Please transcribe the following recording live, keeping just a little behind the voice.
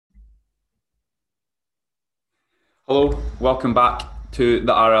Hello, welcome back to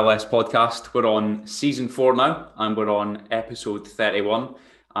the RLS podcast. We're on season 4 now, and we're on episode 31,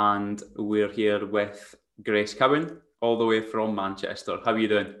 and we're here with Grace Cowan, all the way from Manchester. How are you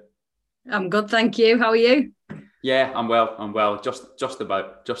doing? I'm good, thank you. How are you? Yeah, I'm well. Just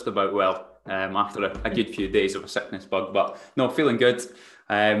about well. After a good few days of a sickness bug, but no, feeling good.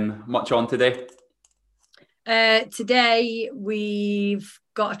 Much on today. Today we've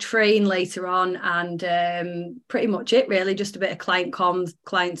got a train later on, and pretty much it really. Just a bit of client comms,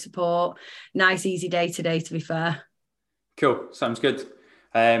 client support. Nice, easy day today, to be fair. Cool, sounds good.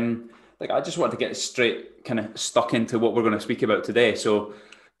 I just wanted to get straight kind of stuck into what we're going to speak about today. So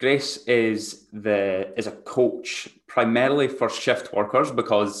Grace is a coach primarily for shift workers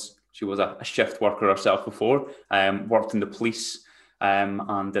because she was a shift worker herself before, worked in the police,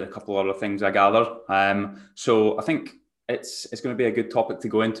 and did a couple of other things, I gather. So I think it's going to be a good topic to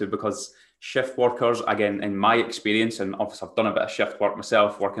go into because shift workers, again, in my experience, and obviously I've done a bit of shift work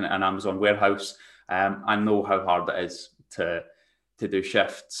myself, working at an Amazon warehouse. I know how hard it is to do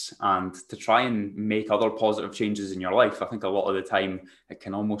shifts and to try and make other positive changes in your life. I think a lot of the time it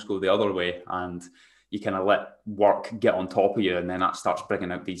can almost go the other way, and you kind of let work get on top of you, and then that starts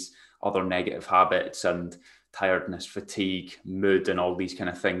bringing out these other negative habits, and tiredness, fatigue, mood, and all these kind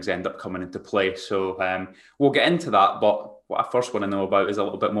of things end up coming into play. So we'll get into that, but what I first want to know about is a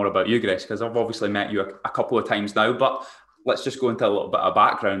little bit more about you, Grace, because I've obviously met you a couple of times now, but let's just go into a little bit of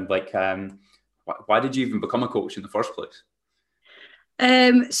background. Why did you even become a coach in the first place?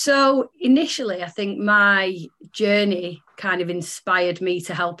 So initially, I think my journey kind of inspired me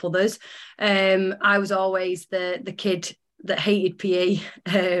to help others. I was always the kid that hated PE.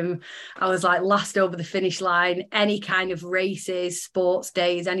 I was like last over the finish line. Any kind of races, sports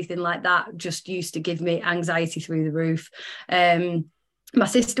days, anything like that just used to give me anxiety through the roof. My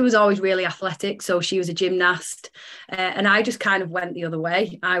sister was always really athletic, so she was a gymnast, and I just kind of went the other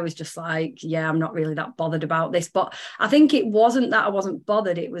way. I was just like, yeah, I'm not really that bothered about this. But I think it wasn't that I wasn't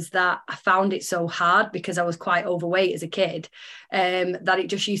bothered, it was that I found it so hard because I was quite overweight as a kid, that it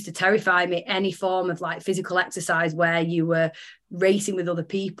just used to terrify me. Any form of like physical exercise where you were racing with other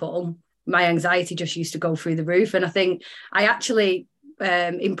people, my anxiety just used to go through the roof. And I think I actually,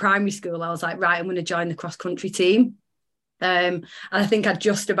 in primary school, I was like, right, I'm going to join the cross country team. And I think I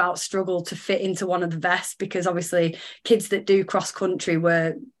just about struggled to fit into one of the vests because obviously kids that do cross country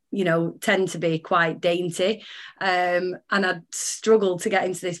tend to be quite dainty. And I struggled to get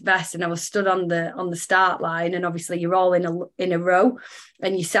into this vest, and I was stood on the start line, and obviously you're all in a row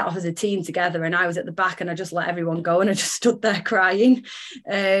and you set off as a team together, and I was at the back and I just let everyone go and I just stood there crying.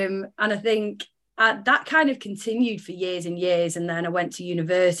 And I think that kind of continued for years and years. And then I went to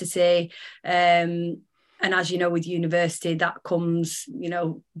university. And as you know, with university, that comes,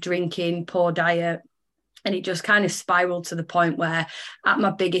 drinking, poor diet. And it just kind of spiraled to the point where at my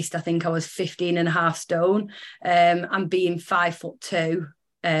biggest, I think I was 15 and a half stone. And being 5'2",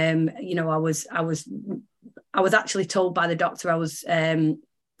 I was actually told by the doctor I was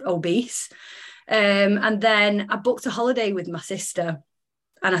obese. And then I booked a holiday with my sister.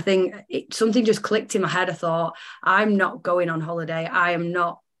 And I think something just clicked in my head. I thought, I'm not going on holiday. I am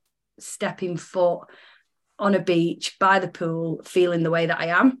not stepping foot on a beach by the pool feeling the way that I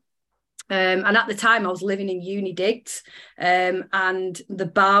am. And at the time I was living in uni digs, and the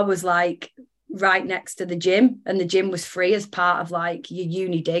bar was like right next to the gym, and the gym was free as part of like your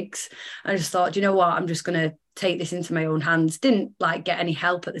uni digs. I just thought, you know what, I'm just going to take this into my own hands. Didn't like get any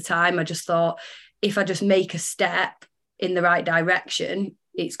help at the time. I just thought if I just make a step in the right direction,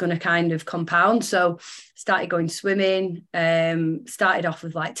 it's going to kind of compound. So started going swimming, started off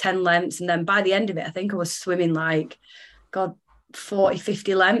with like 10 lengths. And then by the end of it, I think I was swimming like, God, 40,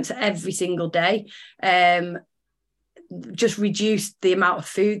 50 lengths every single day. Just reduced the amount of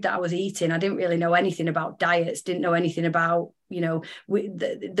food that I was eating. I didn't really know anything about diets, didn't know anything about,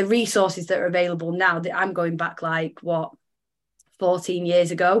 the resources that are available now. That I'm going back like, 14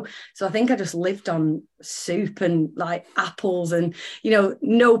 years ago. So I think I just lived on soup and like apples and,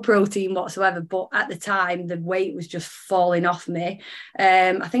 no protein whatsoever. But at the time, the weight was just falling off me.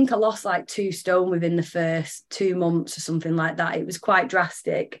 I think I lost like 2 stone within the first 2 months or something like that. It was quite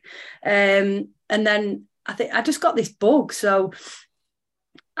drastic. And then I think I just got this bug. So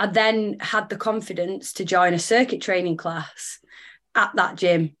I then had the confidence to join a circuit training class at that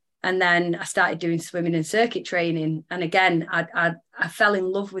gym. And then I started doing swimming and circuit training. And again, I fell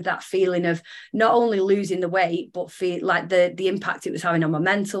in love with that feeling of not only losing the weight, but feel like the impact it was having on my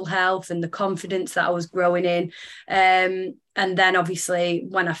mental health and the confidence that I was growing in. And then obviously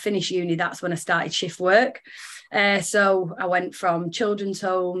when I finished uni, that's when I started shift work. So I went from children's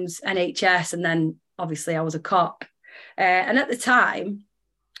homes, NHS, and then obviously I was a cop. And at the time,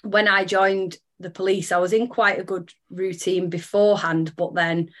 when I joined the police, I was in quite a good routine beforehand. But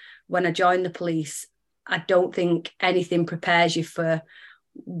then when I joined the police, I don't think anything prepares you for,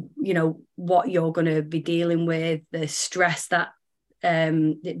 what you're going to be dealing with, the stress that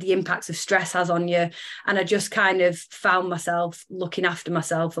the impacts of stress has on you. And I just kind of found myself looking after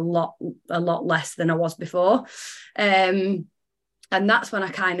myself a lot less than I was before. And that's when I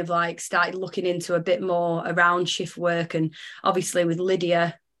kind of like started looking into a bit more around shift work. And obviously with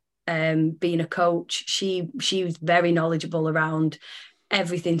Lydia being a coach, she was very knowledgeable around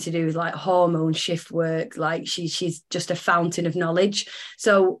everything to do with like hormone, shift work. Like she's just a fountain of knowledge.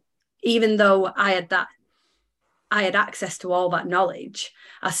 So even though I had access to all that knowledge,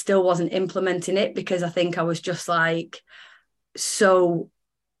 I still wasn't implementing it because I think I was just like,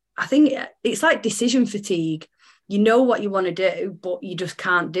 I think it's like decision fatigue. You know what you want to do, but you just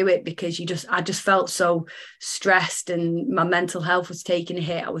can't do it because I just felt so stressed and my mental health was taking a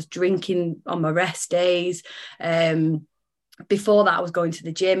hit. I was drinking on my rest days. Before that I was going to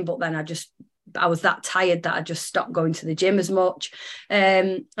the gym, but then I was that tired that I just stopped going to the gym as much.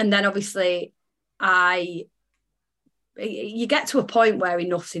 And then obviously you get to a point where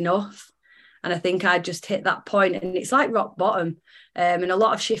enough's enough. And I think I just hit that point and it's like rock bottom. And a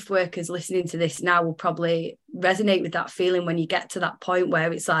lot of shift workers listening to this now will probably resonate with that feeling when you get to that point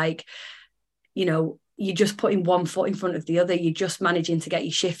where it's like, you're just putting one foot in front of the other. You're just managing to get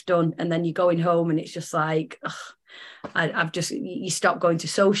your shift done. And then you're going home and it's just like, you stop going to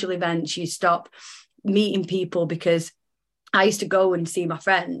social events, you stop meeting people, because I used to go and see my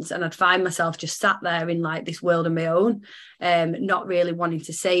friends and I'd find myself just sat there in like this world of my own, not really wanting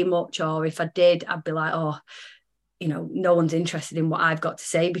to say much. Or if I did, I'd be like, oh, no one's interested in what I've got to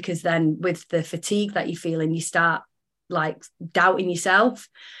say, because then with the fatigue that you feel and you start like doubting yourself.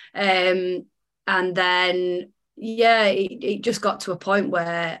 And then, it just got to a point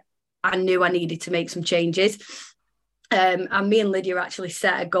where I knew I needed to make some changes. And me and Lydia actually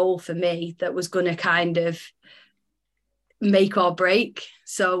set a goal for me that was going to kind of make or break.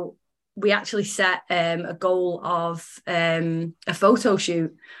 So we actually set a goal of a photo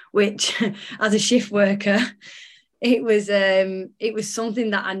shoot, which as a shift worker, it was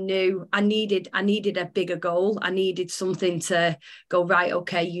something that I knew I needed a bigger goal. I needed something to go, right,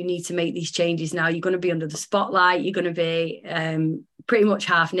 okay, you need to make these changes now. You're going to be under the spotlight. You're going to be pretty much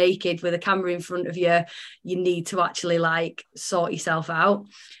half naked with a camera in front of you. You need to actually like sort yourself out.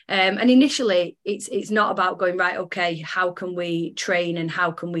 And initially it's not about going, right, okay, how can we train and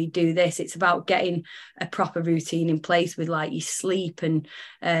how can we do this? It's about getting a proper routine in place with like your sleep and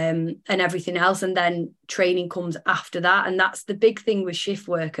everything else. And then training comes after that. And that's the big thing with shift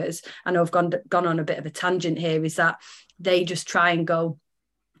workers. I know I've gone on a bit of a tangent here, is that they just try and go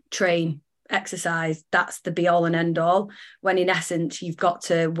train, exercise, that's the be all and end all, when in essence you've got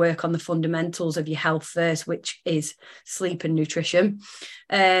to work on the fundamentals of your health first, which is sleep and nutrition.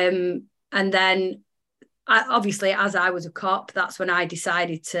 And then obviously as I was a cop, that's when I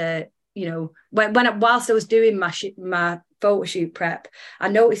decided to, whilst I was doing my photo shoot prep, I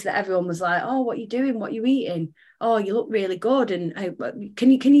noticed that everyone was like, oh, what are you doing? What are you eating? Oh, you look really good. And can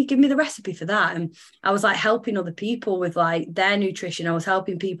you give me the recipe for that? And I was like helping other people with like their nutrition. I was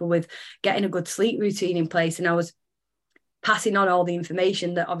helping people with getting a good sleep routine in place. And I was passing on all the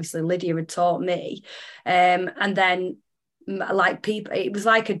information that obviously Lydia had taught me. And then like people, it was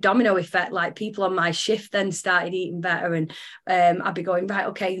like a domino effect. Like people on my shift then started eating better, and I'd be going, right,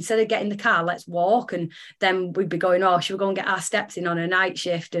 okay, instead of getting the car, let's walk. And then we'd be going, oh, should we go and get our steps in on a night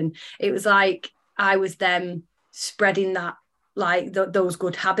shift? And it was like I was then spreading that like those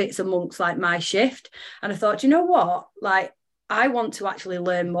good habits amongst like my shift. And I thought, you know what, like I want to actually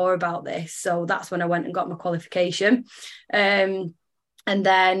learn more about this. So that's when I went and got my qualification. And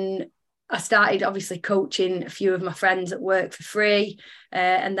then I started obviously coaching a few of my friends at work for free.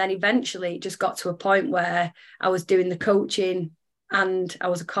 And then eventually it just got to a point where I was doing the coaching and I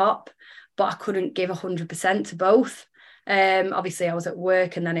was a cop, but I couldn't give 100% to both. Obviously I was at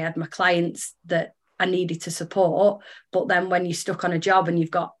work and then I had my clients that I needed to support. But then when you're stuck on a job and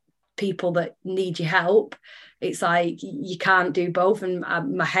you've got people that need your help, it's like you can't do both. And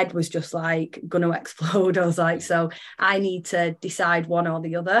my head was just like going to explode. I was like, so I need to decide one or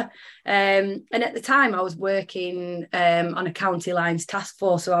the other. And at the time I was working on a county lines task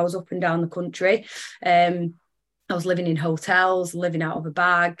force. So I was up and down the country. I was living in hotels, living out of a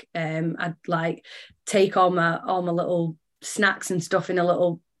bag. I'd like take all my little snacks and stuff in a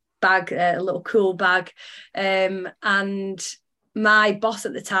little bag, a little cool bag. And my boss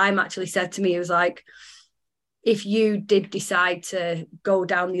at the time actually said to me, he was like, if you did decide to go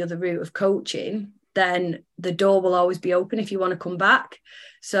down the other route of coaching, then the door will always be open if you want to come back.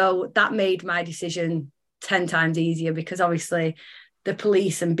 So that made my decision 10 times easier, because obviously the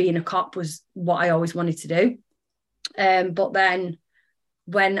police and being a cop was what I always wanted to do. But then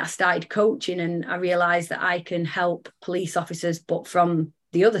when I started coaching and I realised that I can help police officers, but from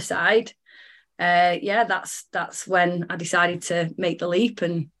the other side, that's when I decided to make the leap,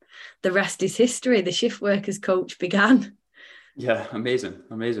 and the rest is history. The shift workers coach began. Yeah, amazing.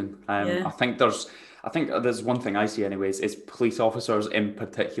 Yeah. I think there's one thing I see anyways, is police officers in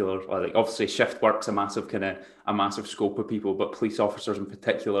particular, like obviously shift work's a massive scope of people, but police officers in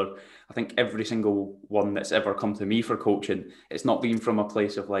particular, I think every single one that's ever come to me for coaching, it's not been from a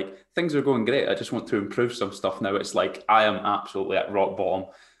place of like, things are going great, I just want to improve some stuff now. It's like, I am absolutely at rock bottom,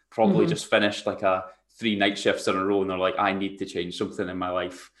 probably just finished like 3 night shifts in a row, and they're like, I need to change something in my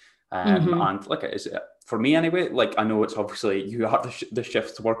life. And like, is it for me anyway? Like, I know it's obviously you are the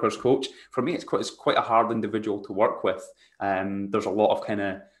shift workers coach. For me, it's quite a hard individual to work with. There's a lot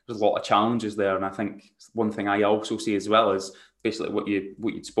of challenges there, and I think one thing I also see as well is basically what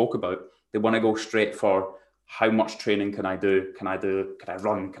you spoke about. They want to go straight for how much training can I do? Can I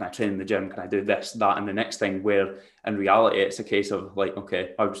run? Can I train in the gym? Can I do this, that, and the next thing? Where in reality, it's a case of like,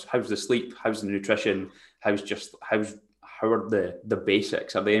 okay, how's the sleep? How's the nutrition? How are the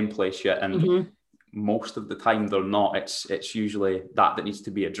basics? Are they in place yet? And most of the time they're not. It's usually that needs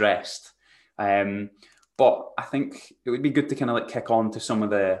to be addressed. But I think it would be good to kind of like kick on to some of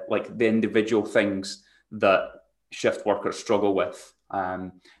the individual things that shift workers struggle with.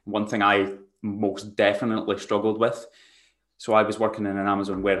 One thing I most definitely struggled with. So I was working in an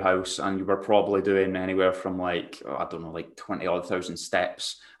Amazon warehouse, and you were probably doing anywhere from like 20 odd thousand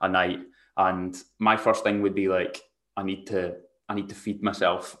steps a night. And my first thing would be like, I need to feed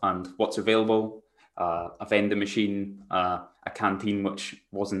myself, and what's available, a vending machine, a canteen, which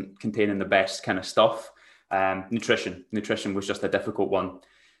wasn't containing the best kind of stuff. Nutrition was just a difficult one.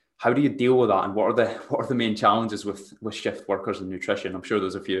 How do you deal with that, and what are the main challenges with shift workers and nutrition? I'm sure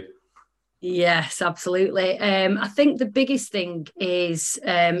there's a few. Yes, absolutely. I think the biggest thing is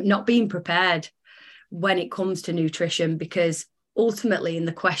not being prepared when it comes to nutrition, because ultimately, in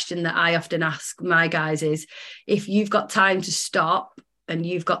the question that I often ask my guys is, if you've got time to stop and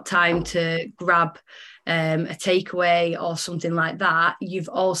you've got time to grab a takeaway or something like that, you've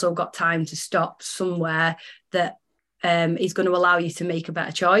also got time to stop somewhere that is going to allow you to make a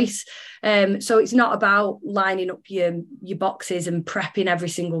better choice. So it's not about lining up your boxes and prepping every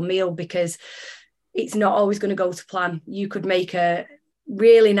single meal, because it's not always going to go to plan. You could make a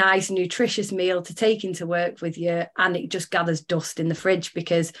really nice, nutritious meal to take into work with you, and it just gathers dust in the fridge,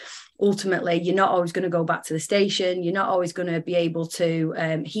 because ultimately you're not always going to go back to the station. You're not always going to be able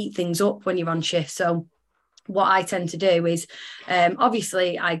to heat things up when you're on shift. So what I tend to do is,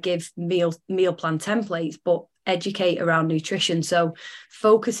 obviously I give meal plan templates, but educate around nutrition. So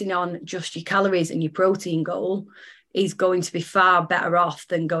focusing on just your calories and your protein goal is going to be far better off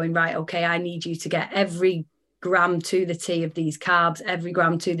than going, right, okay, I need you to get every gram to the T of these carbs, every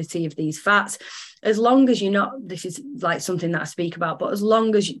gram to the T of these fats. As long as you're not, this is like something that I speak about, but as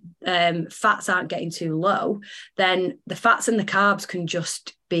long as fats aren't getting too low, then the fats and the carbs can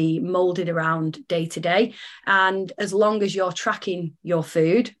just be molded around day to day. And as long as you're tracking your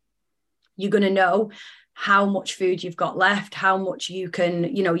food, you're going to know how much food you've got left, how much you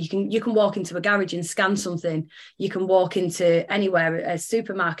can walk into a garage and scan something. You can walk into anywhere, a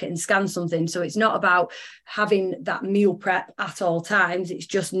supermarket, and scan something. So it's not about having that meal prep at all times. It's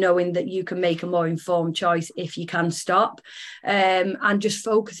just knowing that you can make a more informed choice if you can stop, and just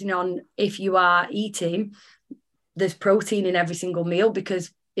focusing on, if you are eating, there's protein in every single meal,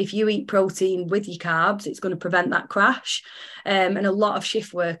 because if you eat protein with your carbs, it's going to prevent that crash. And a lot of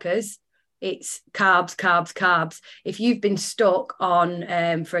shift workers, it's carbs, carbs, carbs. If you've been stuck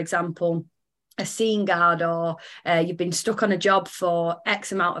on, for example, a scene guard, or you've been stuck on a job for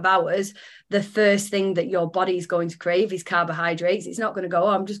X amount of hours, the first thing that your body is going to crave is carbohydrates. It's not going to go,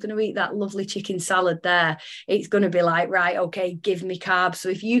 oh, I'm just going to eat that lovely chicken salad there. It's going to be like, right, okay, give me carbs. So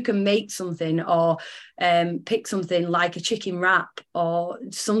if you can make something, or pick something like a chicken wrap, or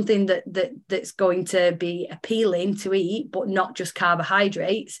something that's going to be appealing to eat, but not just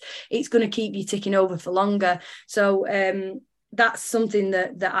carbohydrates, it's going to keep you ticking over for longer. So that's something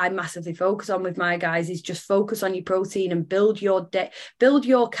that I massively focus on with my guys, is just focus on your protein and build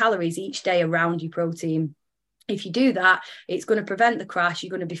your calories each day around your protein. If you do that, it's going to prevent the crash.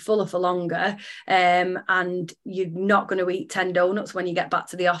 You're going to be fuller for longer, and you're not going to eat 10 donuts when you get back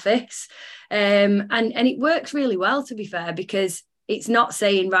to the office. And it works really well, to be fair, because it's not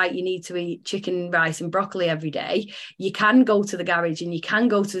saying, right, you need to eat chicken, rice and broccoli every day. You can go to the garage and you can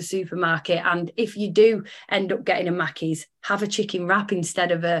go to the supermarket. And if you do end up getting a Mackey's, have a chicken wrap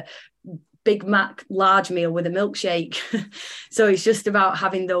instead of a Big Mac large meal with a milkshake. So it's just about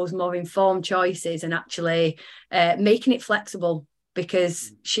having those more informed choices and actually making it flexible,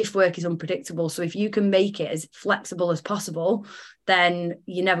 because shift work is unpredictable. So if you can make it as flexible as possible, then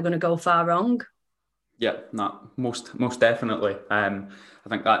you're never going to go far wrong. Yeah, no, most definitely. I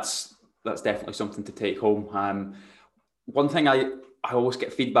think that's definitely something to take home. One thing I always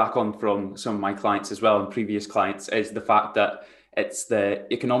get feedback on from some of my clients as well, and previous clients, is the fact that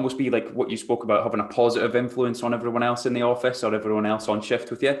it can almost be like what you spoke about, having a positive influence on everyone else in the office or everyone else on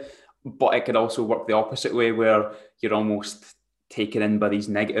shift with you. But it could also work the opposite way, where you're almost taken in by these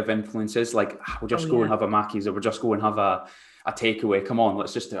negative influences, like we'll just go and have a Mackey's, or we'll just go and have a takeaway. Come on,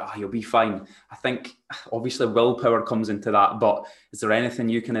 let's just you'll be fine. I think obviously willpower comes into that, but is there anything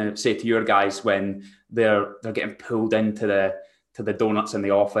you can say to your guys when they're getting pulled into the donuts in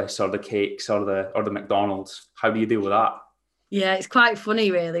the office, or the cakes, or the McDonald's? How do you deal with that? Yeah, it's quite funny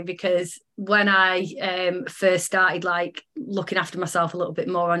really, because when I first started like looking after myself a little bit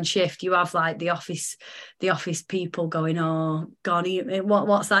more on shift, you have like the office people going, oh, God,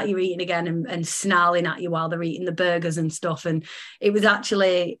 what's that you're eating again? And snarling at you while they're eating the burgers and stuff. And it was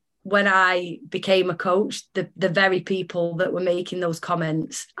actually when I became a coach, the very people that were making those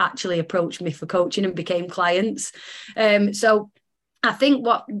comments actually approached me for coaching and became clients. So I think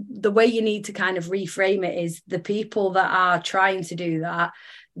the way you need to kind of reframe it is the people that are trying to do that,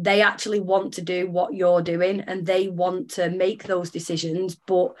 they actually want to do what you're doing and they want to make those decisions,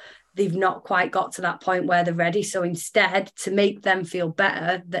 but they've not quite got to that point where they're ready. So instead, to make them feel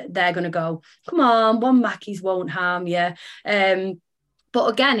better, that they're going to go, come on, one Mackey's won't harm you. But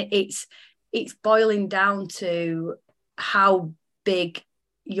again, it's boiling down to how big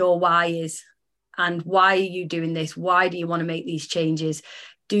your why is. And why are you doing this? Why do you want to make these changes?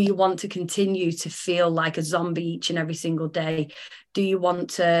 Do you want to continue to feel like a zombie each and every single day? Do you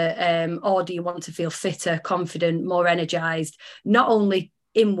want to, or do you want to feel fitter, confident, more energized, not only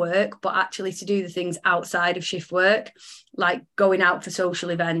in work, but actually to do the things outside of shift work, like going out for social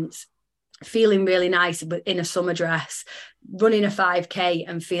events, feeling really nice in a summer dress, running a 5K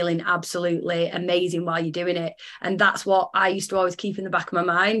and feeling absolutely amazing while you're doing it. And that's what I used to always keep in the back of my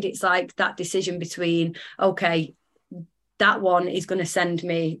mind. It's like that decision between, okay, that one is going to send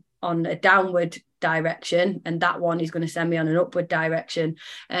me on a downward direction and that one is going to send me on an upward direction.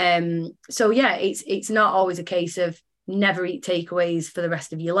 So yeah, it's not always a case of never eat takeaways for the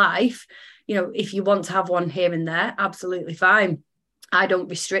rest of your life. You know, if you want to have one here and there, absolutely fine. I don't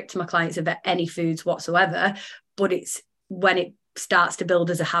restrict my clients about any foods whatsoever, but it's when it starts to build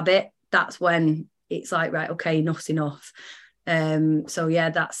as a habit, that's when it's like, right, okay, enough's enough. So yeah,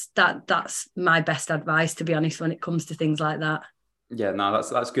 that's my best advice, to be honest, when it comes to things like that. Yeah, no,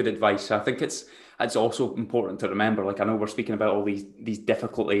 that's good advice. I think it's also important to remember, like I know we're speaking about all these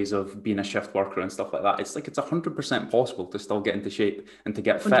difficulties of being a shift worker and stuff like that. It's like it's 100% possible to still get into shape and to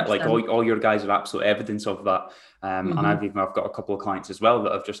get fit. 100%. Like all your guys have absolute evidence of that. And I've got a couple of clients as well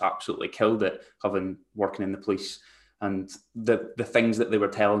that have just absolutely killed it, having working in the police. And the things that they were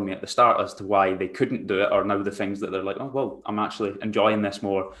telling me at the start as to why they couldn't do it are now the things that they're like, oh well, I'm actually enjoying this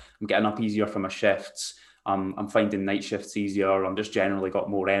more. I'm getting up easier for my shifts. I'm finding night shifts easier. I'm just generally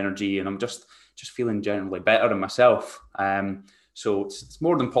got more energy, and I'm just feeling generally better in myself. So it's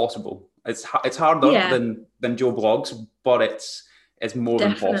more than possible. It's harder than Joe Blogs, but it's more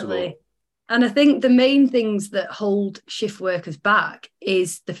than possible. And I think the main things that hold shift workers back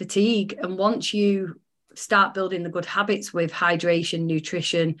is the fatigue. And once you start building the good habits with hydration,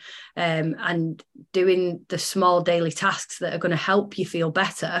 nutrition, and doing the small daily tasks that are going to help you feel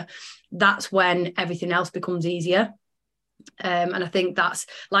better, that's when everything else becomes easier. And I think that's,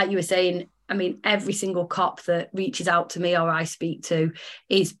 like you were saying, I mean, every single cop that reaches out to me or I speak to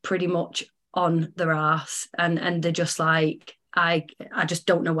is pretty much on their arse, and they're just like, I just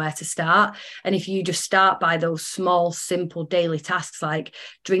don't know where to start. And if you just start by those small, simple daily tasks like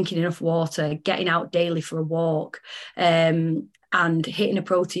drinking enough water, getting out daily for a walk, and hitting a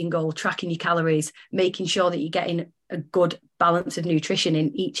protein goal, tracking your calories, making sure that you're getting a good balance of nutrition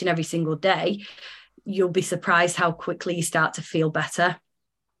in each and every single day, you'll be surprised how quickly you start to feel better.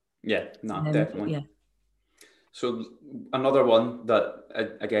 Yeah, no, definitely. Yeah. So another one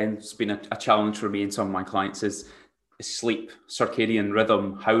that, again, has been a challenge for me and some of my clients is sleep, circadian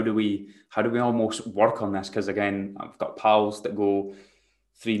rhythm. How do we almost work on this? Because again, I've got pals that go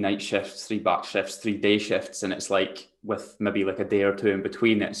 3 night shifts, 3 back shifts, 3 day shifts, and it's like with maybe like a day or two in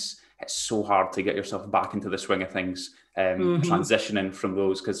between, it's so hard to get yourself back into the swing of things. transitioning from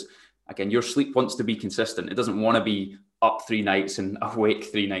those, because again, your sleep wants to be consistent. It doesn't want to be up 3 nights and awake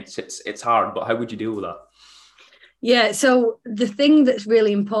 3 nights. It's hard, but how would you deal with that? Yeah, so the thing that's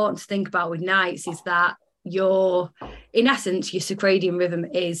really important to think about with nights is that in essence, your circadian rhythm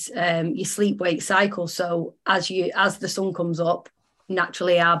is your sleep-wake cycle. So as the sun comes up,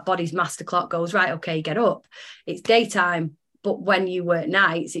 naturally our body's master clock goes, right, okay, get up. It's daytime, but when you work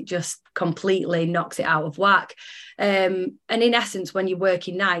nights, it just completely knocks it out of whack. And in essence, when you're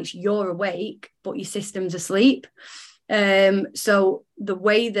working nights, you're awake, but your system's asleep. So the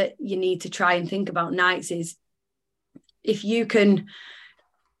way that you need to try and think about nights is, if you can,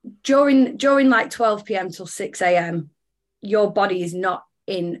 during like 12 p.m. till 6 a.m., your body is not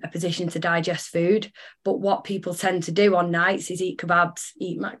in a position to digest food. But what people tend to do on nights is eat kebabs,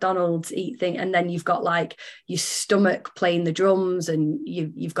 eat McDonald's, eat things, and then you've got like your stomach playing the drums, and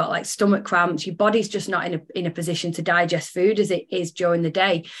you've got like stomach cramps. Your body's just not in a position to digest food as it is during the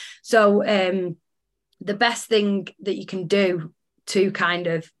day. So the best thing that you can do to kind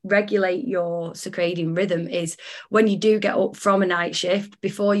of regulate your circadian rhythm is, when you do get up from a night shift,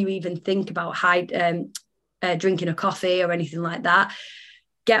 before you even think about drinking a coffee or anything like that,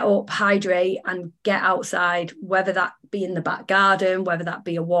 get up, hydrate, and get outside, whether that be in the back garden, whether that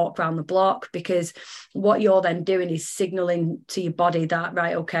be a walk around the block, because what you're then doing is signaling to your body that,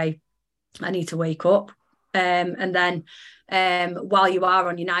 right, okay, I need to wake up. And then while you are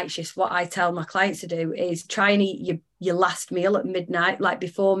on your night shifts, what I tell my clients to do is try and eat your last meal at midnight, like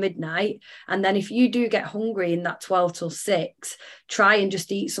before midnight. And then if you do get hungry in that 12 till 6, try and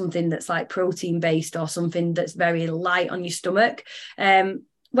just eat something that's like protein based, or something that's very light on your stomach.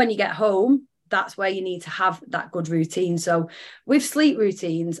 When you get home, that's where you need to have that good routine. So with sleep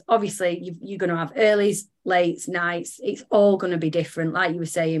routines, obviously you're going to have earlies, lates, nights. It's all going to be different, like you were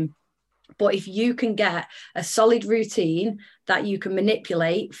saying. But if you can get a solid routine that you can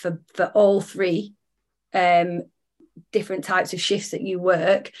manipulate for all three different types of shifts that you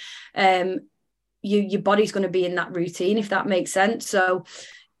work, your body's going to be in that routine, if that makes sense. So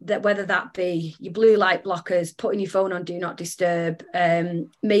that whether that be your blue light blockers, putting your phone on do not disturb,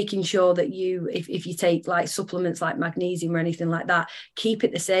 making sure that if you take like supplements like magnesium or anything like that, keep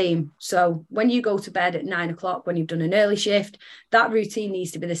it the same. So when you go to bed at 9 o'clock, when you've done an early shift, that routine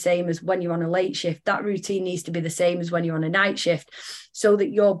needs to be the same as when you're on a late shift. That routine needs to be the same as when you're on a night shift, so that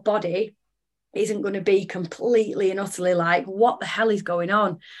your body isn't going to be completely and utterly like, what the hell is going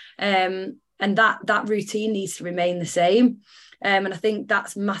on? And that routine needs to remain the same. And I think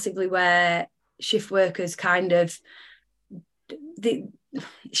that's massively where shift workers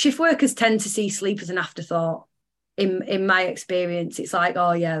shift workers tend to see sleep as an afterthought. In my experience, it's like,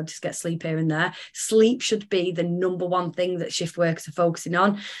 oh yeah, I'll just get sleep here and there. Sleep should be the number one thing that shift workers are focusing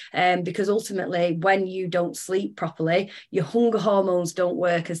on, because ultimately, when you don't sleep properly, your hunger hormones don't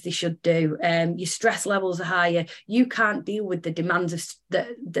work as they should do. Your stress levels are higher. You can't deal with the demands of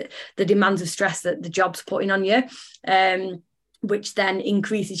the demands of stress that the job's putting on you. Which then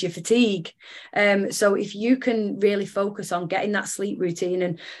increases your fatigue. So if you can really focus on getting that sleep routine,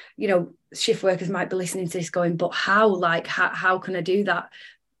 and, shift workers might be listening to this going, but how can I do that?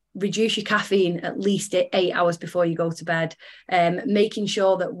 Reduce your caffeine at least 8 hours before you go to bed. Making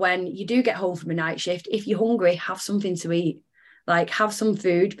sure that when you do get home from a night shift, if you're hungry, have something to eat. Like, have some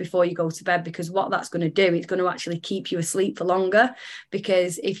food before you go to bed, because what that's going to do, it's going to actually keep you asleep for longer.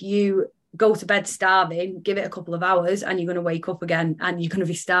 Because if you go to bed starving, give it a couple of hours and you're going to wake up again and you're going to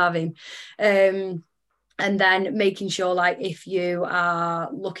be starving. And then making sure, like, if you are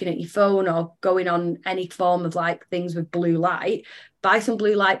looking at your phone or going on any form of like things with blue light, buy some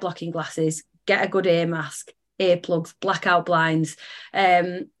blue light blocking glasses, get a good ear mask, earplugs, blackout blinds.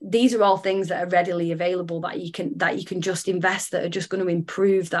 These are all things that are readily available that you can just invest, that are just going to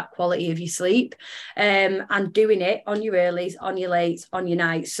improve that quality of your sleep, and doing it on your earlies, on your lates, on your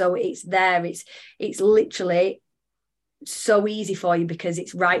nights. So it's there. It's literally so easy for you because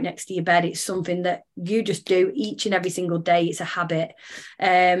it's right next to your bed. It's something that you just do each and every single day. It's a habit.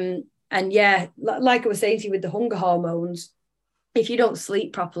 And yeah, like I was saying to you with the hunger hormones, if you don't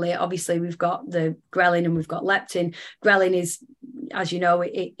sleep properly, obviously we've got the ghrelin and we've got leptin. Ghrelin is, as you know,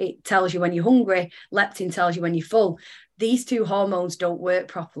 it tells you when you're hungry. Leptin tells you when you're full. These two hormones don't work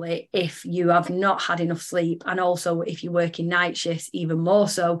properly if you have not had enough sleep, and also if you're working night shifts, even more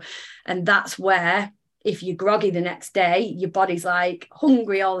so. And that's where, if you're groggy the next day, your body's like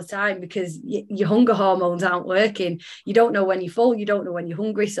hungry all the time because your hunger hormones aren't working. You don't know when you're full, you don't know when you're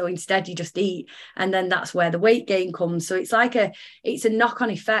hungry. So instead you just eat. And then that's where the weight gain comes. So it's a knock-on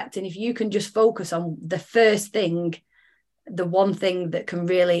effect. And if you can just focus on the first thing the one thing that can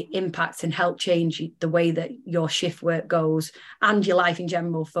really impact and help change the way that your shift work goes and your life in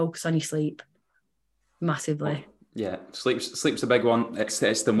general, focus on your sleep massively. Yeah, sleep's a big one. It's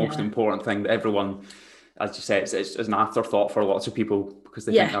the most important thing that everyone, as you say, it's an afterthought for lots of people because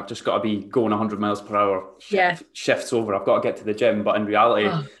they think I've just got to be going 100 miles per hour. Shifts over, I've got to get to the gym. But in reality,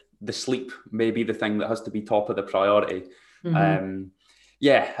 the sleep may be the thing that has to be top of the priority.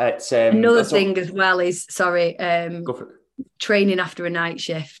 It's another thing as well is go for it. Training after a night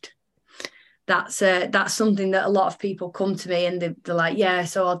shift. That's something that a lot of people come to me and they're like, yeah,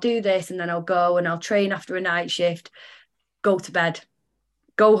 so I'll do this and then I'll go and I'll train after a night shift. Go to bed.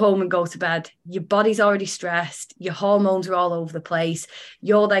 Go home and go to bed. Your body's already stressed. Your hormones are all over the place.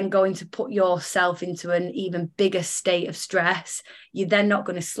 You're then going to put yourself into an even bigger state of stress. You're then not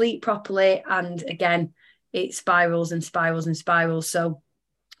going to sleep properly. And again, it spirals and spirals and spirals. So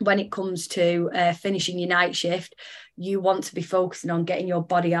when it comes to finishing your night shift, you want to be focusing on getting your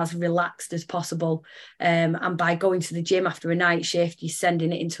body as relaxed as possible. And by going to the gym after a night shift, you're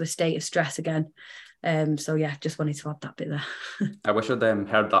sending it into a state of stress again. Just wanted to add that bit there. I wish I'd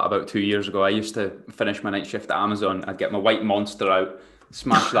heard that about 2 years ago. I used to finish my night shift at Amazon. I'd get my white Monster out,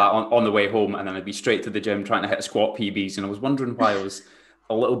 smash that on the way home, and then I'd be straight to the gym trying to hit squat PBs. And I was wondering why I was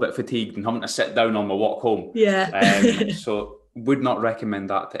a little bit fatigued and having to sit down on my walk home. So would not recommend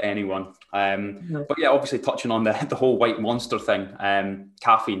that to anyone. But yeah, obviously touching on the whole white Monster thing,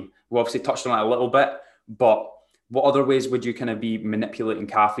 caffeine. We obviously touched on it a little bit, but what other ways would you kind of be manipulating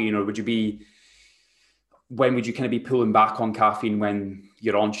caffeine, or when would you kind of be pulling back on caffeine when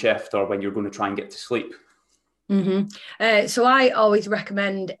you're on shift or when you're going to try and get to sleep? So I always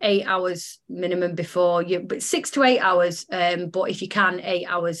recommend 8 hours minimum before you, but 6 to 8 hours. But if you can, 8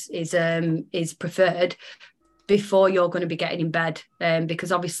 hours is preferred before you're going to be getting in bed,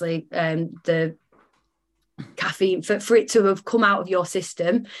 because obviously the caffeine for it to have come out of your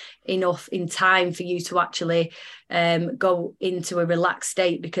system enough in time for you to actually go into a relaxed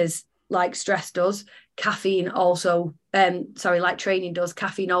state, because like stress does, caffeine also like training does,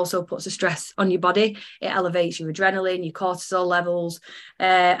 caffeine also puts a stress on your body. It elevates your adrenaline, your cortisol levels,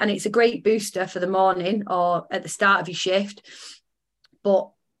 and it's a great booster for the morning or at the start of your shift, but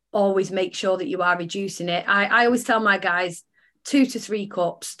always make sure that you are reducing it. I always tell my guys 2 to 3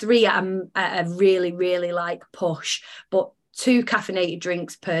 cups, 3 at a really, really like push, but 2 caffeinated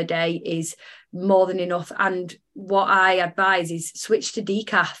drinks per day is more than enough. And what I advise is switch to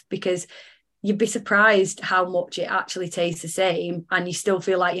decaf, because you'd be surprised how much it actually tastes the same and you still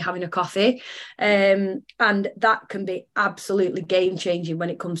feel like you're having a coffee. And that can be absolutely game changing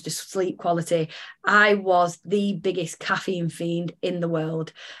when it comes to sleep quality. I was the biggest caffeine fiend in the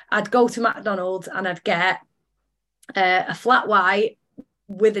world. I'd go to McDonald's and I'd get a flat white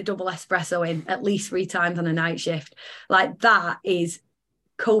with a double espresso in at least 3 times on a night shift. Like, that is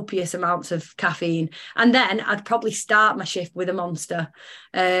copious amounts of caffeine. And then I'd probably start my shift with a Monster.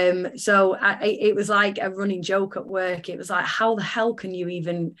 It was like a running joke at work. It was like, how the hell can you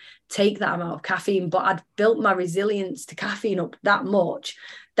even take that amount of caffeine? But I'd built my resilience to caffeine up that much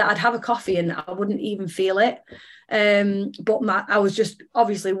that I'd have a coffee and I wouldn't even feel it. I was just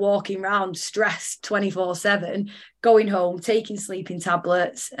obviously walking around stressed 24/7, going home, taking sleeping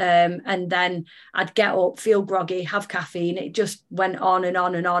tablets, and then I'd get up, feel groggy, have caffeine. It just went on and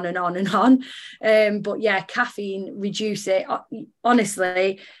on and on and on and on. But yeah, caffeine, reduce it.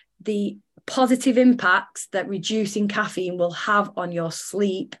 Honestly, the positive impacts that reducing caffeine will have on your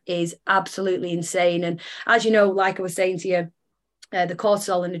sleep is absolutely insane. And as you know, like I was saying to you, the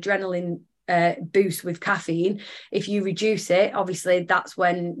cortisol and adrenaline boost with caffeine, if you reduce it, obviously that's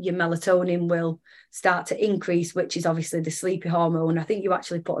when your melatonin will start to increase, which is obviously the sleepy hormone. I think you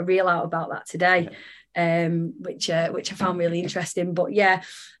actually put a reel out about that today, which I found really interesting. But yeah,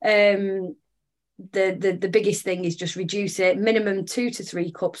 the biggest thing is just reduce it, minimum 2 to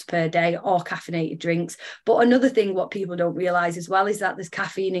 3 cups per day, or caffeinated drinks. But another thing what people don't realize as well is that there's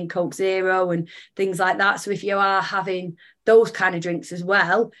caffeine in Coke Zero and things like that. So if you are having those kind of drinks as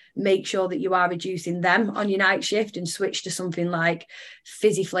well, make sure that you are reducing them on your night shift and switch to something like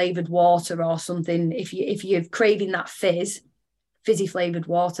fizzy flavored water or something. If you're craving that fizzy flavored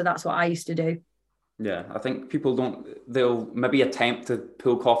water, that's what I used to do. Yeah, I think people they'll maybe attempt to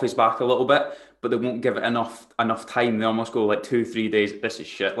pull coffees back a little bit, but they won't give it enough time. They almost go like 2-3 days, this is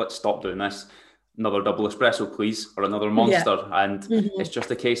shit, let's stop doing this. Another double espresso, please, or another Monster. Yeah. And it's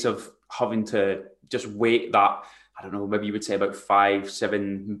just a case of having to just wait that, I don't know, maybe you would say about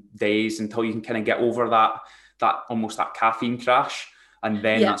 5-7 days until you can kind of get over that almost that caffeine crash. And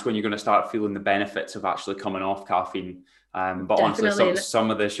then that's when you're going to start feeling the benefits of actually coming off caffeine. But honestly, Definitely.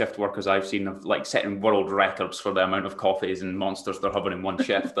 some of the shift workers I've seen have like setting world records for the amount of coffees and monsters they're having in one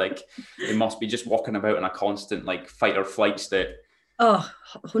shift. Like they must be just walking about in a constant like fight or flight state. Oh,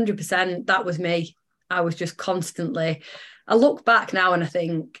 100%. That was me. I was just constantly. I look back now and I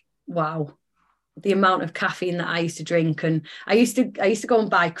think, wow, the amount of caffeine that I used to drink. And I used to go and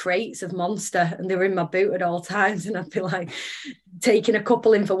buy crates of Monster and they were in my boot at all times. And I'd be like taking a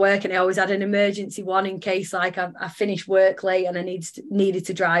couple in for work. And I always had an emergency one in case like I finished work late and I needed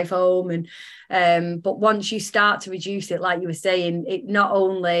to drive home. And but once you start to reduce it, like you were saying, it not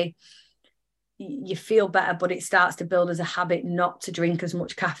only you feel better, but it starts to build as a habit not to drink as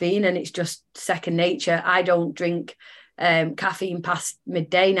much caffeine, and it's just second nature. I don't drink caffeine past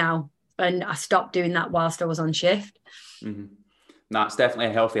midday now, and I stopped doing that whilst I was on shift. Mm-hmm. That's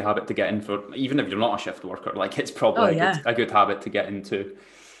definitely a healthy habit to get in for, even if you're not a shift worker. Like it's Oh probably yeah, a good habit to get into.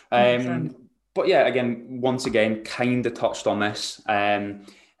 100%. But yeah, again, once again, kind of touched on this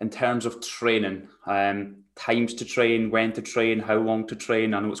in terms of training, times to train, when to train, how long to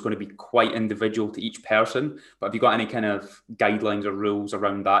train. I know it's going to be quite individual to each person, but have you got any kind of guidelines or rules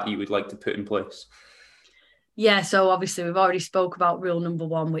around that you would like to put in place? Yeah, so obviously we've already spoke about rule number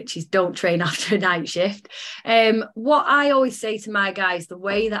one, which is don't train after a night shift. What I always say to my guys, the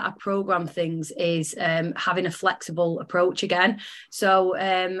way that I program things is having a flexible approach again. So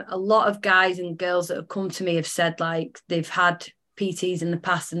a lot of guys and girls that have come to me have said like they've had PTs in the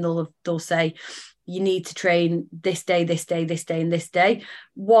past and they'll say, you need to train this day, this day, this day, and this day.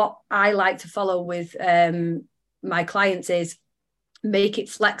 What I like to follow with my clients is make it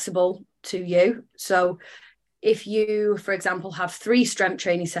flexible to you. So if you, for example, have 3 strength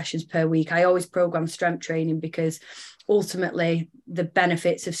training sessions per week, I always program strength training because ultimately the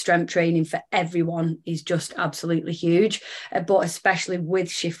benefits of strength training for everyone is just absolutely huge. But especially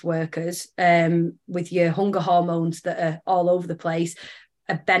with shift workers, with your hunger hormones that are all over the place,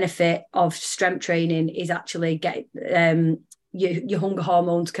 a benefit of strength training is actually your hunger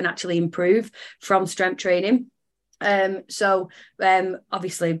hormones can actually improve from strength training.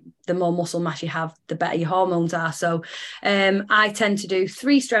 Obviously the more muscle mass you have, the better your hormones are. So I tend to do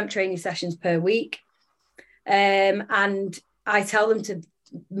 3 strength training sessions per week. And I tell them to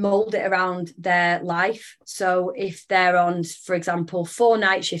mold it around their life. So if they're on, for example, 4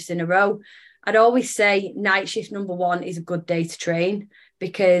 night shifts in a row, I'd always say night shift number 1 is a good day to train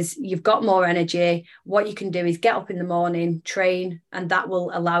because you've got more energy. What you can do is get up in the morning, train, and that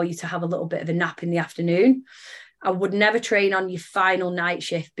will allow you to have a little bit of a nap in the afternoon. I would never train on your final night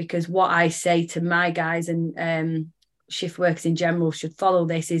shift because what I say to my guys and shift workers in general should follow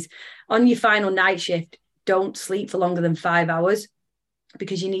this is on your final night shift, don't sleep for longer than 5 hours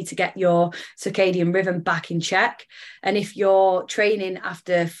because you need to get your circadian rhythm back in check. And if you're training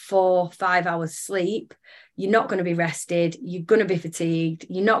after 4-5 hours sleep, you're not going to be rested, you're going to be fatigued,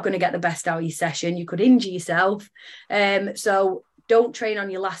 you're not going to get the best out of your session, you could injure yourself. So don't train on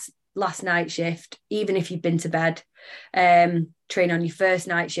your last night shift, even if you've been to bed. Train on your first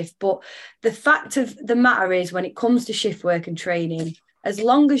night shift. But the fact of the matter is, when it comes to shift work and training, as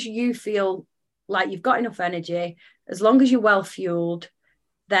long as you feel like you've got enough energy, as long as you're well fueled,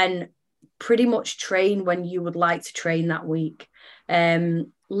 then pretty much train when you would like to train that week.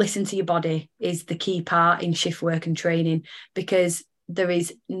 Listen to your body is the key part in shift work and training, because there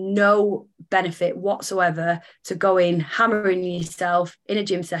is no benefit whatsoever to going hammering yourself in a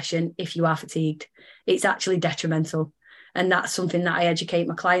gym session if you are fatigued. It's actually detrimental. And that's something that I educate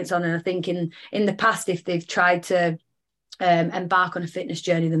my clients on. And I think in the past, if they've tried to embark on a fitness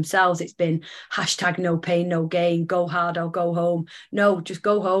journey themselves, it's been hashtag no pain, no gain, go hard or go home. No, just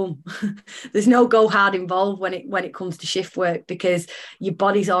go home. There's no go hard involved when it comes to shift work because your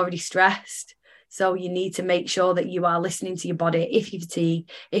body's already stressed. So you need to make sure that you are listening to your body. If you're fatigued,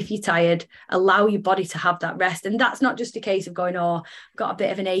 if you're tired, allow your body to have that rest. And that's not just a case of going, oh, I've got a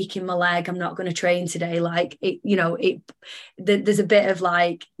bit of an ache in my leg, I'm not going to train today. Like there's a bit of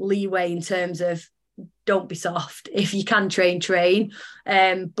like leeway in terms of don't be soft. If you can train.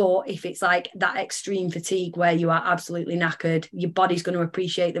 But if it's like that extreme fatigue where you are absolutely knackered, your body's going to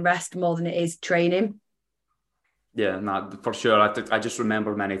appreciate the rest more than it is training. Yeah, no, for sure. I just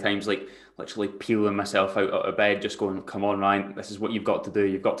remember many times like literally peeling myself out of bed, just going, come on, Ryan, this is what you've got to do.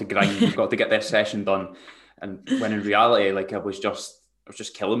 You've got to grind, you've got to get this session done. And when in reality, like I was just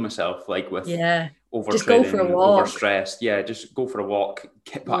killing myself, like with Yeah. Just go for a overtraining, walk. overstressed. Yeah, just go for a walk,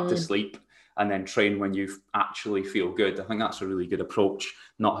 get back to sleep, and then train when you actually feel good. I think that's a really good approach,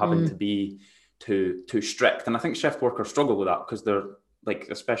 not having to be too strict. And I think shift workers struggle with that because they're like,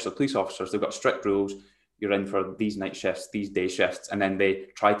 especially police officers, they've got strict rules. You're in for these night shifts, these day shifts, and then they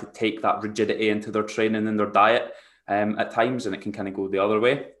try to take that rigidity into their training and their diet. at times, and it can kind of go the other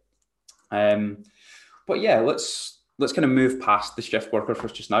way. But yeah, let's kind of move past the shift worker for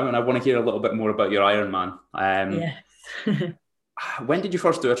just now, and I want to hear a little bit more about your Ironman. Yes. When did you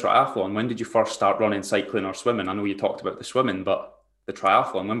first do a triathlon? When did you first start running, cycling, or swimming? I know you talked about the swimming, but the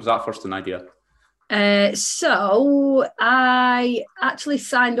triathlon, when was that first an idea? So I actually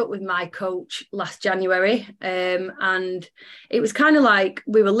signed up with my coach last January, and it was kind of like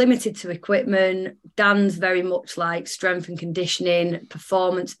we were limited to equipment. Dan's very much like strength and conditioning,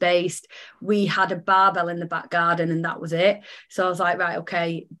 performance based. We had a barbell in the back garden, and that was it. So I was like, right,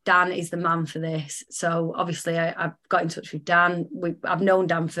 okay, Dan is the man for this. So obviously, I got in touch with Dan. I've known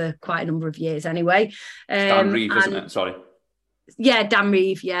Dan for quite a number of years anyway. Dan Reeve, isn't it? Sorry. Yeah, Dan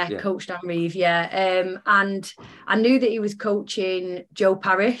Reeve, Coach Dan Reeve, and I knew that he was coaching Joe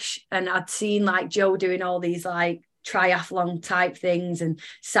Parrish, and I'd seen like Joe doing all these like triathlon type things and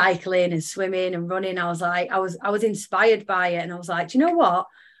cycling and swimming and running. I was like, I was inspired by it, and I was like, do you know what?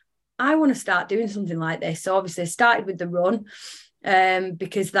 I want to start doing something like this. So obviously I started with the run,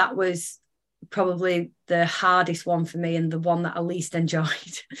 because that was probably the hardest one for me and the one that I least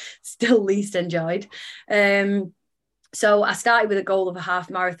enjoyed, still least enjoyed. So I started with a goal of a half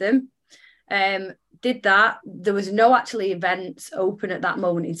marathon. Did that. There was no actually events open at that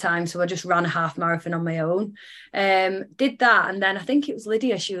moment in time, so I just ran a half marathon on my own. Did that, and then I think it was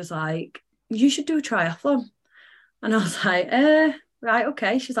Lydia. She was like, "You should do a triathlon," and I was like, "Right,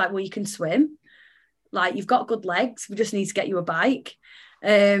 okay." She's like, "Well, you can swim. Like, you've got good legs. We just need to get you a bike."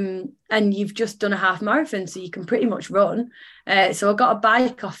 And you've just done a half marathon, so you can pretty much run. So I got a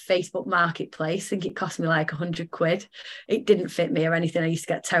bike off Facebook Marketplace. I think it cost me like £100. It didn't fit me or anything. I used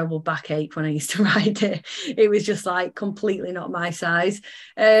to get terrible backache when I used to ride it. It was just like completely not my size.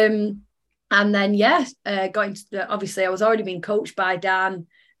 And then got into obviously I was already being coached by Dan.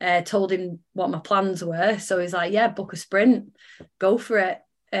 Told him what my plans were, so he's like, "Yeah, book a sprint, go for it."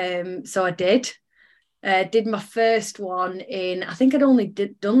 So I did. Did my first one in, I think I'd only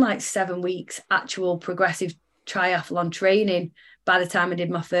done like 7 weeks actual progressive triathlon training by the time I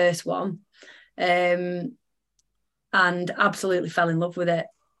did my first one, and absolutely fell in love with it.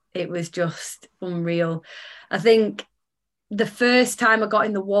 It was just unreal. I think the first time I got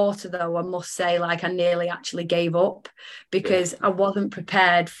in the water, though, I must say, like, I nearly actually gave up because I wasn't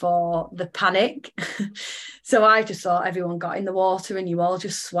prepared for the panic. So I just thought everyone got in the water and you all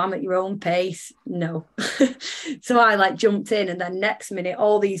just swam at your own pace. No. So I like jumped in, and then next minute,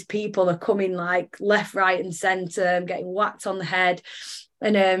 all these people are coming like left, right, and centre. I'm getting whacked on the head,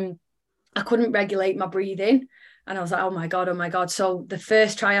 and I couldn't regulate my breathing. And I was like, oh my God. So the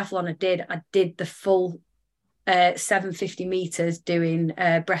first triathlon I did the full 750 meters doing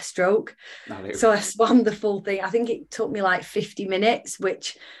breaststroke. So I swam the full thing. I think it took me like 50 minutes,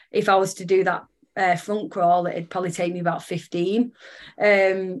 which if I was to do that front crawl, it'd probably take me about 15.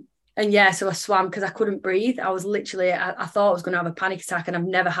 So I swam because I couldn't breathe. I was literally, I thought I was going to have a panic attack, and I've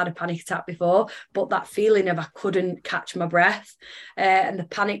never had a panic attack before, but that feeling of I couldn't catch my breath, and the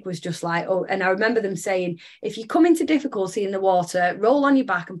panic was just like, oh, and I remember them saying, if you come into difficulty in the water, roll on your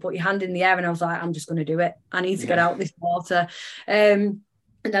back and put your hand in the air. And I was like, I'm just going to do it. I need to get out of this water. And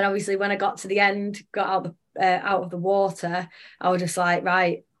then obviously when I got to the end, got out of the water, I was just like,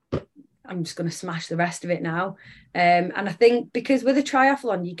 right, I'm just going to smash the rest of it now. And I think because with a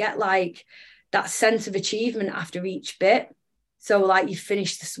triathlon, you get like that sense of achievement after each bit. So like you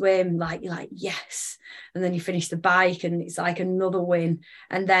finish the swim, like you're like, yes. And then you finish the bike and it's like another win.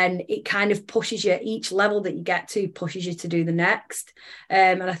 And then it kind of pushes you, each level that you get to pushes you to do the next.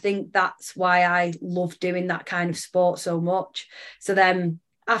 And I think that's why I love doing that kind of sport so much. So then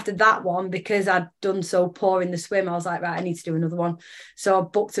after that one, because I'd done so poor in the swim, I was like, right, I need to do another one. So I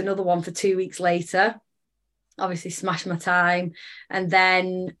booked another one for 2 weeks later, obviously smashed my time. And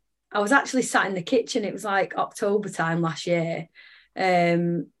then I was actually sat in the kitchen. It was like October time last year.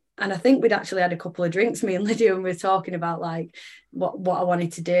 And I think we'd actually had a couple of drinks, me and Lydia, and we were talking about like what I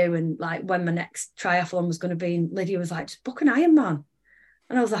wanted to do and like when my next triathlon was going to be. And Lydia was like, just book an Ironman.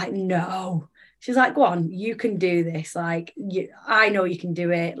 And I was like, no. She's like, go on, you can do this. Like, I know you can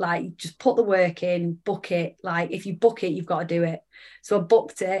do it. Like, just put the work in, book it. Like, if you book it, you've got to do it. So I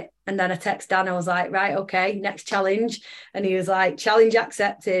booked it. And then I texted Dan. I was like, right, okay, next challenge. And he was like, challenge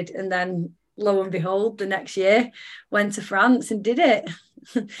accepted. And then lo and behold, the next year went to France and did it.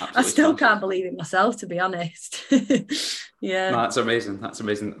 I still can't believe it myself, to be honest. Yeah. No, that's amazing. That's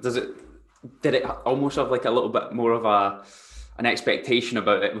amazing. Did it almost have like a little bit more of an expectation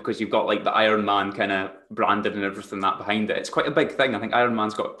about it because you've got like the Ironman kind of branded and everything that behind it? It's quite a big thing. I think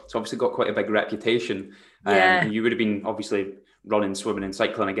it's obviously got quite a big reputation. And you would have been obviously running, swimming and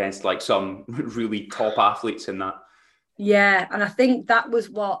cycling against like some really top athletes in that. Yeah, and I think that was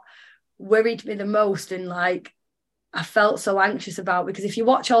what worried me the most, and like I felt so anxious about, because if you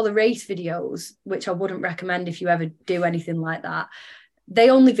watch all the race videos, which I wouldn't recommend if you ever do anything like that,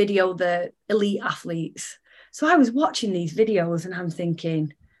 they only video the elite athletes. So I was watching these videos and I'm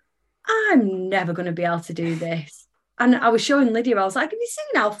thinking, I'm never going to be able to do this. And I was showing Lydia, I was like, have you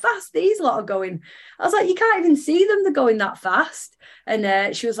seen how fast these lot are going? I was like, you can't even see them, they're going that fast.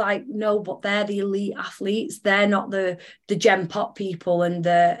 And she was like, no, but they're the elite athletes. They're not the Gen Pop people and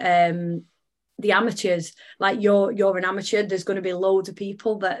the amateurs. Like you're an amateur, there's going to be loads of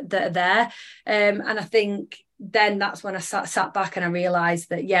people that are there. And I think then that's when I sat back and I realized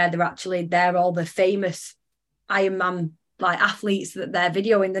that, yeah, they're all the famous Ironman like athletes that they're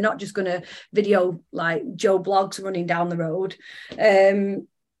videoing. They're not just going to video like Joe Bloggs running down the road.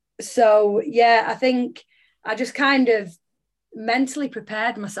 So yeah, I think I just kind of mentally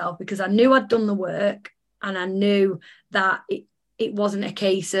prepared myself, because I knew I'd done the work, and I knew that it wasn't a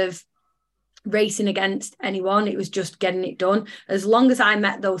case of racing against anyone. It was just getting it done. As long as I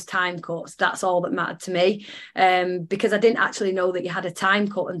met those time cuts, that's all that mattered to me. Because I didn't actually know that you had a time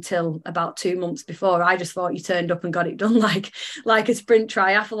cut until about 2 months before. I just thought you turned up and got it done like a sprint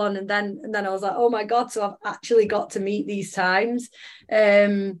triathlon. And then I was like, oh my God, so I've actually got to meet these times.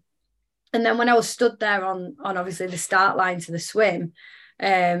 And then when I was stood there on obviously the start line to the swim,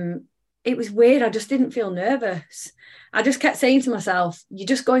 it was weird. I just didn't feel nervous. I just kept saying to myself, you're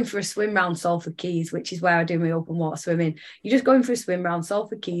just going for a swim round Salford Quays, which is where I do my open water swimming. You're just going for a swim round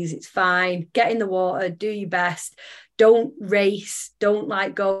Salford Quays. It's fine. Get in the water, do your best. Don't race. Don't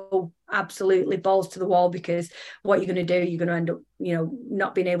like go absolutely balls to the wall, because what you're going to do, you're going to end up,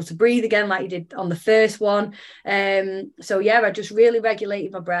 not being able to breathe again like you did on the first one. So yeah, I just really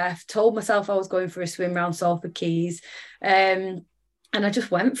regulated my breath, told myself I was going for a swim round Salford Quays. And I just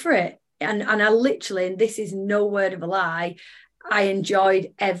went for it. And I literally, and this is no word of a lie, I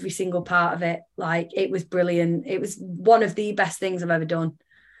enjoyed every single part of it. Like, it was brilliant. It was one of the best things I've ever done.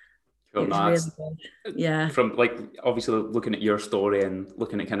 Cool, it was really good. Yeah. From like obviously looking at your story and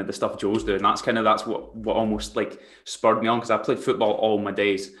looking at kind of the stuff Joe's doing, that's what almost like spurred me on, because I played football all my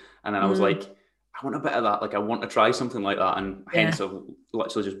days, and then I was like, I want a bit of that. Like, I want to try something like that, and hence I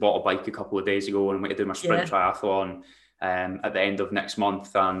literally just bought a bike a couple of days ago and went to do my sprint triathlon at the end of next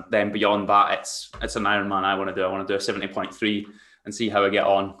month, and then beyond that, it's an Ironman I want to do. I want to do a 70.3 and see how I get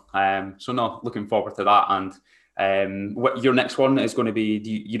on. So no, looking forward to that. And what your next one is going to be?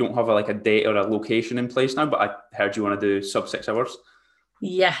 You don't have a date or a location in place now, but I heard you want to do sub 6 hours.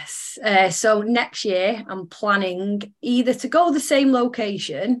 Yes. So next year, I'm planning either to go the same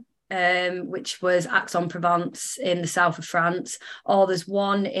location, which was Aix-en-Provence in the south of France, or there's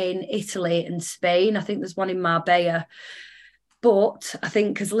one in Italy and Spain. I think there's one in Marbella. But I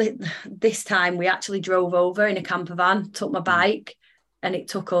think because this time we actually drove over in a camper van, took my bike, and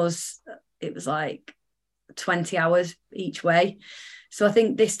it was like 20 hours each way. So I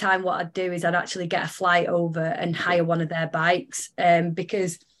think this time what I'd do is I'd actually get a flight over and hire one of their bikes,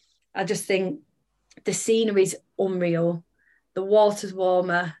 because I just think the scenery's unreal. The water's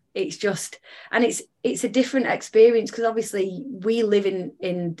warmer. It's just, and it's a different experience, because obviously we live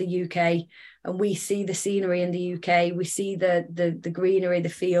in the UK and we see the scenery in the UK. We see the greenery, the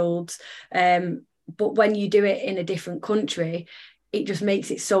fields. But when you do it in a different country, it just makes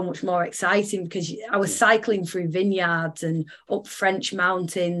it so much more exciting, because I was cycling through vineyards and up French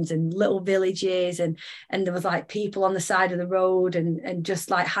mountains and little villages, and there was like people on the side of the road and just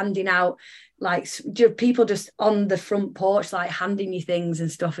like handing out, like people just on the front porch, like handing you things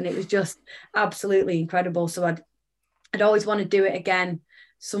and stuff. And it was just absolutely incredible. So I'd always want to do it again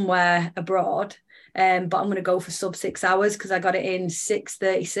somewhere abroad. But I'm going to go for sub 6 hours, because I got it in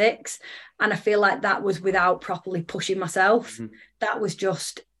 6:36, and I feel like that was without properly pushing myself. That was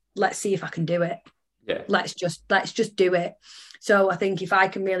just, let's see if I can do it. Yeah. Let's just do it. So I think if I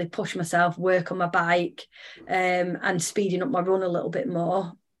can really push myself, work on my bike, and speeding up my run a little bit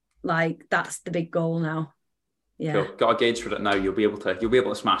more, like that's the big goal now. Yeah. Cool. Got a gauge for it now. You'll be able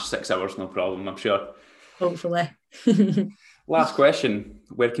to smash 6 hours, no problem, I'm sure. Hopefully. Last question.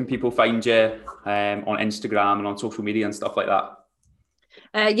 Where can people find you on Instagram and on social media and stuff like that?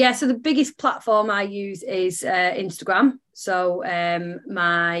 So the biggest platform I use is Instagram. So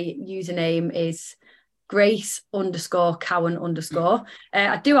my username is Grace_Cowan_.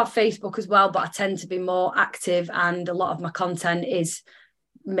 I do have Facebook as well, but I tend to be more active, and a lot of my content is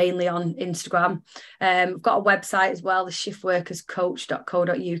mainly on Instagram. I've got a website as well, the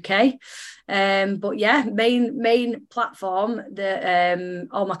shiftworkerscoach.co.uk. But yeah, main platform that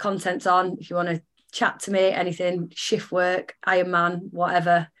all my content's on. If you want to chat to me, anything, shift work, Ironman,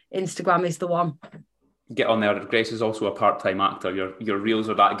 whatever, Instagram is the one. get on there. Grace is also a part-time actor. Your reels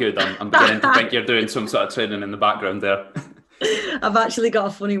are that good. I'm beginning to think you're doing some sort of training in the background there. I've actually got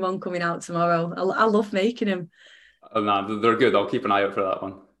a funny one coming out tomorrow. I love making them. Oh, man, they're good. I'll keep an eye out for that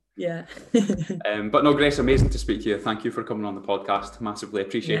one. Yeah. But no, Grace, amazing to speak to you. Thank you for coming on the podcast. Massively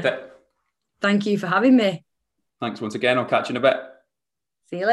appreciate it. Thank you for having me. Thanks once again. I'll catch you in a bit.